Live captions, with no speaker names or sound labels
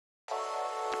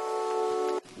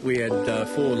We had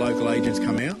 4 local agents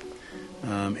come out,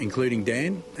 including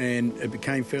Dan, and it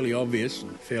became fairly obvious,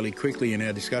 fairly quickly in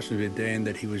our discussions with Dan,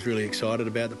 that he was really excited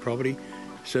about the property.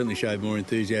 Certainly showed more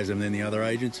enthusiasm than the other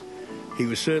agents. He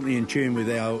was certainly in tune with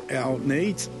our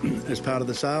needs as part of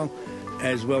the sale,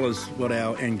 as well as what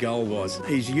our end goal was.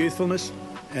 His youthfulness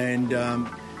and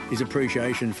his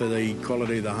appreciation for the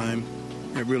quality of the home,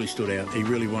 it really stood out. He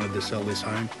really wanted to sell this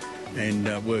home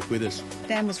and work with us.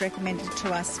 Dan was recommended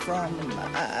to us from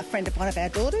a friend of one of our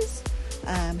daughters.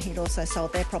 He'd also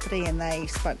sold their property and they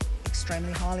spoke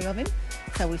extremely highly of him,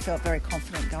 so we felt very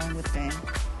confident going with Dan.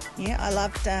 Yeah, I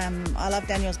love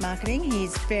Daniel's marketing.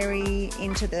 He's very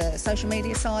into the social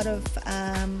media side of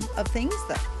things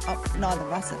that neither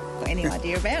of us have got any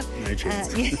idea about. No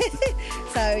chance. Yeah.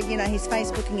 So, you know, his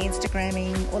Facebooking,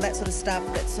 Instagramming, all that sort of stuff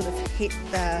that sort of hit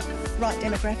the right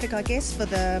demographic, I guess, for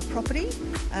the property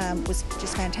was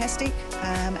just fantastic.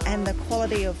 And the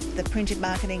quality of the printed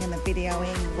marketing and the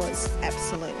videoing was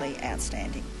absolutely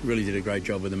outstanding. Really did a great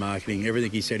job with the marketing. Everything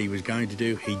he said he was going to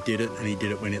do, he did it, and he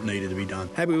did it when it needed to be done.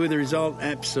 Happy with the result?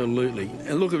 Absolutely.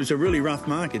 And look, it was a really rough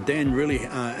market. Dan really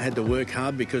had to work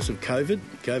hard because of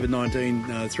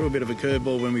COVID-19 threw a bit of a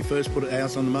curveball when we first put a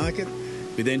house on the market.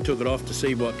 We then took it off to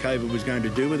see what COVID was going to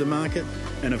do with the market,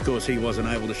 and of course he wasn't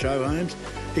able to show homes.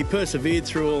 He persevered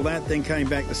through all that, then came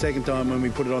back the second time when we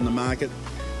put it on the market,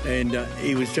 and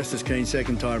he was just as keen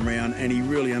second time round, and he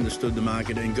really understood the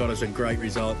market and got us a great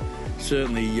result,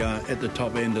 certainly at the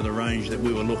top end of the range that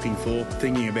we were looking for,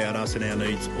 thinking about us and our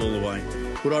needs all the way.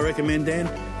 Would I recommend Dan?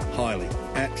 Highly,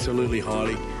 absolutely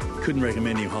highly. Couldn't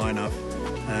recommend him high enough.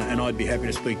 And I'd be happy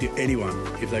to speak to anyone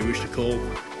if they wish to call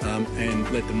and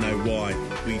let them know why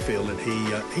we feel that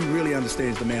he really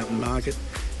understands the mountain market.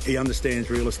 He understands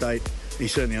real estate. He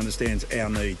certainly understands our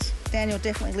needs. Daniel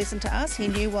definitely listened to us. He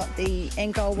knew what the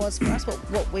end goal was for us,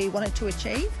 what we wanted to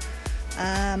achieve.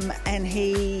 And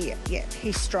he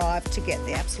strived to get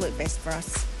the absolute best for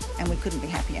us, and we couldn't be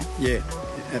happier. Yeah,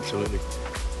 absolutely.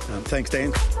 Thanks,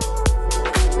 Dan.